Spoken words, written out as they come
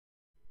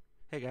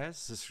Hey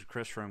guys, this is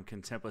Chris from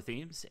Contempo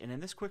Themes, and in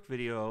this quick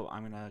video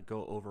I'm going to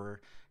go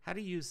over how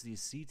to use the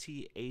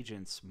CT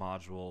Agents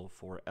module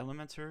for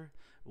Elementor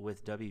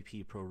with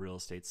WP Pro Real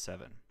Estate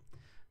 7.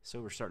 So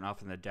we're starting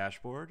off in the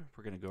dashboard.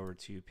 We're going to go over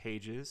to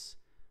Pages,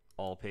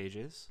 All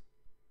Pages,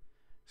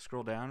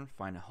 scroll down,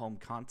 find Home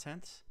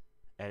Content,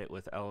 Edit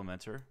with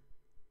Elementor.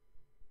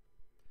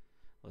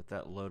 Let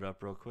that load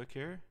up real quick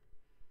here.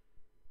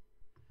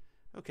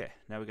 Okay,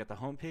 now we got the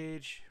home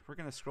page. We're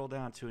going to scroll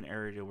down to an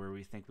area where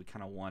we think we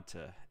kind of want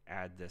to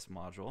add this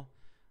module.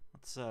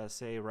 Let's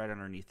say right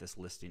underneath this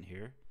listing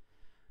here.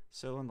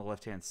 So on the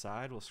left hand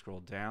side we'll scroll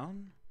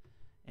down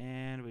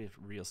and we have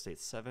Real Estate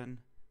 7,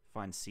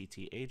 find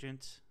CT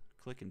Agent,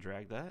 click and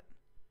drag that,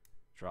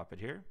 drop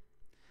it here.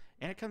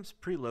 And it comes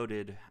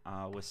preloaded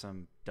with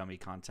some dummy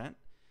content.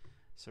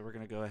 So we're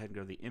going to go ahead and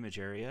go to the image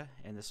area,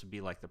 and this would be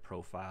like the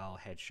profile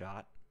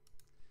headshot.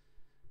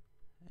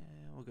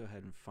 And we'll go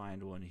ahead and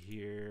find one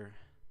here.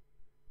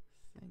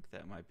 I think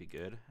that might be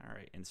good. All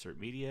right, insert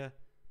media.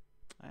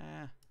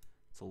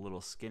 It's a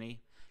little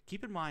skinny.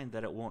 Keep in mind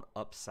that it won't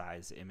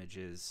upsize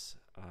images,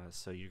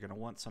 so you're going to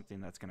want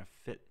something that's going to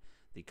fit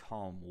the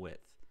column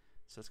width.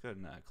 So let's go ahead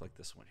and click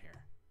this one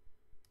here.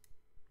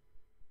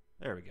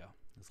 There we go.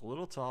 It's a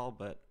little tall,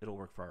 but it'll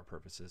work for our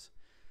purposes.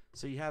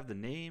 So you have the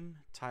name,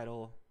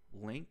 title,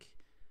 link,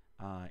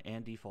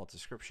 and default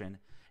description.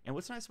 And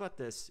what's nice about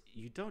this,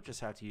 you don't just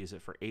have to use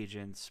it for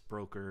agents,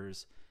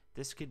 brokers.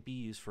 This could be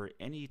used for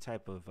any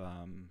type of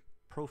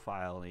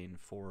profiling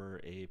for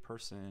a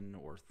person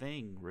or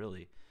thing,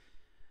 really.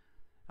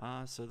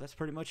 So that's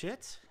pretty much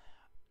it.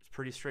 It's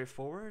pretty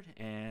straightforward,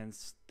 and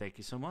thank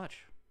you so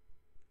much.